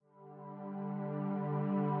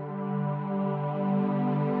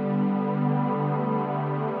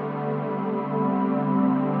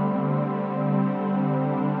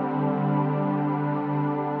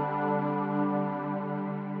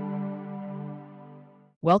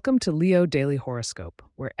Welcome to Leo Daily Horoscope,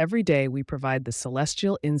 where every day we provide the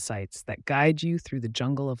celestial insights that guide you through the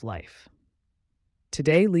jungle of life.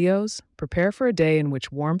 Today, Leos, prepare for a day in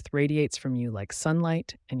which warmth radiates from you like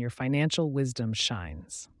sunlight and your financial wisdom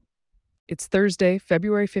shines. It's Thursday,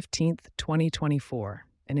 February 15th, 2024,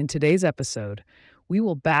 and in today's episode, we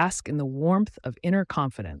will bask in the warmth of inner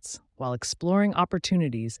confidence while exploring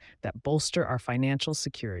opportunities that bolster our financial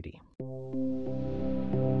security.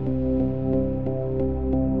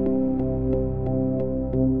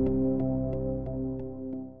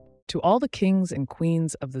 To all the kings and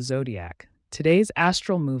queens of the zodiac, today's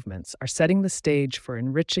astral movements are setting the stage for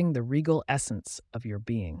enriching the regal essence of your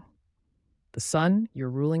being. The Sun, your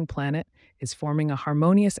ruling planet, is forming a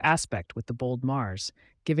harmonious aspect with the bold Mars,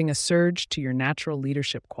 giving a surge to your natural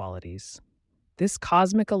leadership qualities. This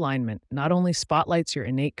cosmic alignment not only spotlights your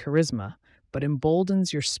innate charisma, but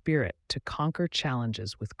emboldens your spirit to conquer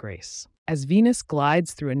challenges with grace. As Venus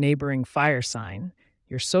glides through a neighboring fire sign,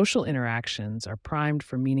 your social interactions are primed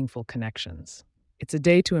for meaningful connections. It's a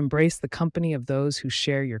day to embrace the company of those who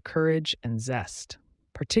share your courage and zest,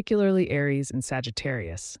 particularly Aries and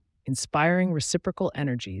Sagittarius, inspiring reciprocal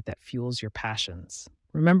energy that fuels your passions.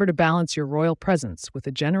 Remember to balance your royal presence with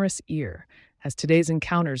a generous ear, as today's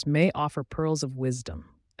encounters may offer pearls of wisdom,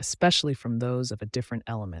 especially from those of a different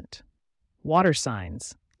element. Water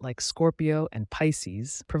signs, like Scorpio and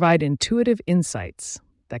Pisces, provide intuitive insights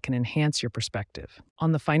that can enhance your perspective.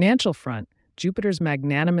 On the financial front, Jupiter's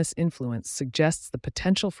magnanimous influence suggests the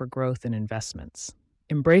potential for growth in investments.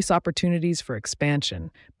 Embrace opportunities for expansion,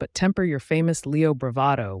 but temper your famous Leo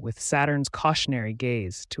bravado with Saturn's cautionary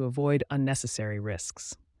gaze to avoid unnecessary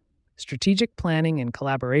risks. Strategic planning and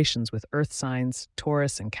collaborations with Earth signs,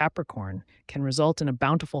 Taurus and Capricorn, can result in a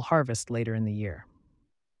bountiful harvest later in the year.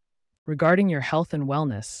 Regarding your health and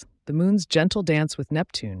wellness, the moon's gentle dance with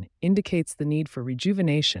Neptune indicates the need for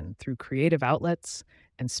rejuvenation through creative outlets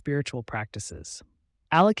and spiritual practices.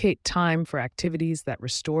 Allocate time for activities that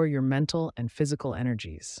restore your mental and physical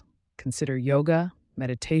energies. Consider yoga,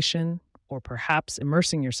 meditation, or perhaps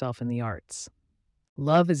immersing yourself in the arts.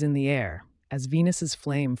 Love is in the air, as Venus's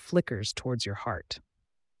flame flickers towards your heart.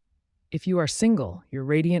 If you are single, your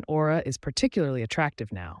radiant aura is particularly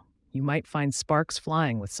attractive now. You might find sparks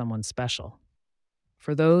flying with someone special.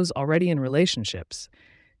 For those already in relationships,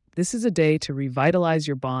 this is a day to revitalize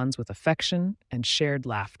your bonds with affection and shared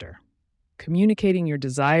laughter. Communicating your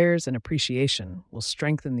desires and appreciation will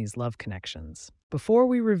strengthen these love connections. Before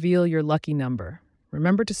we reveal your lucky number,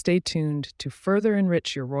 remember to stay tuned to further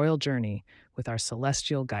enrich your royal journey with our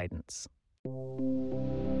celestial guidance.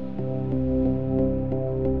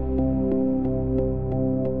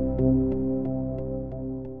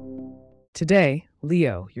 Today,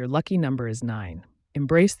 Leo, your lucky number is 9.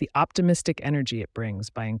 Embrace the optimistic energy it brings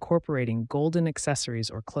by incorporating golden accessories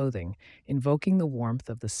or clothing, invoking the warmth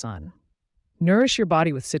of the sun. Nourish your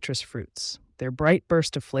body with citrus fruits. Their bright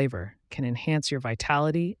burst of flavor can enhance your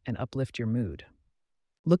vitality and uplift your mood.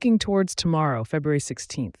 Looking towards tomorrow, February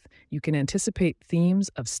 16th, you can anticipate themes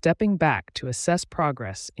of stepping back to assess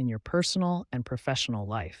progress in your personal and professional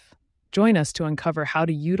life. Join us to uncover how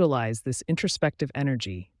to utilize this introspective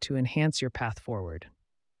energy to enhance your path forward.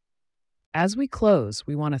 As we close,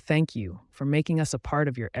 we want to thank you for making us a part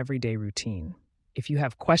of your everyday routine. If you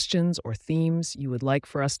have questions or themes you would like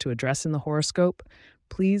for us to address in the horoscope,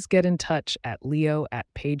 please get in touch at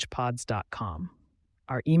leo@pagepods.com.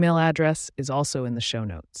 Our email address is also in the show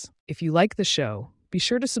notes. If you like the show, be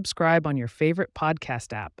sure to subscribe on your favorite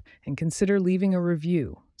podcast app and consider leaving a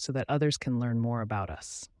review so that others can learn more about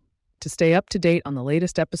us. To stay up to date on the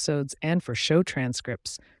latest episodes and for show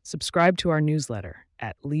transcripts, subscribe to our newsletter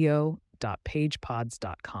at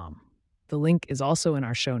leo.pagepods.com. The link is also in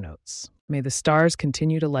our show notes. May the stars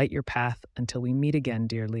continue to light your path until we meet again,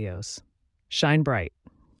 dear Leos. Shine bright.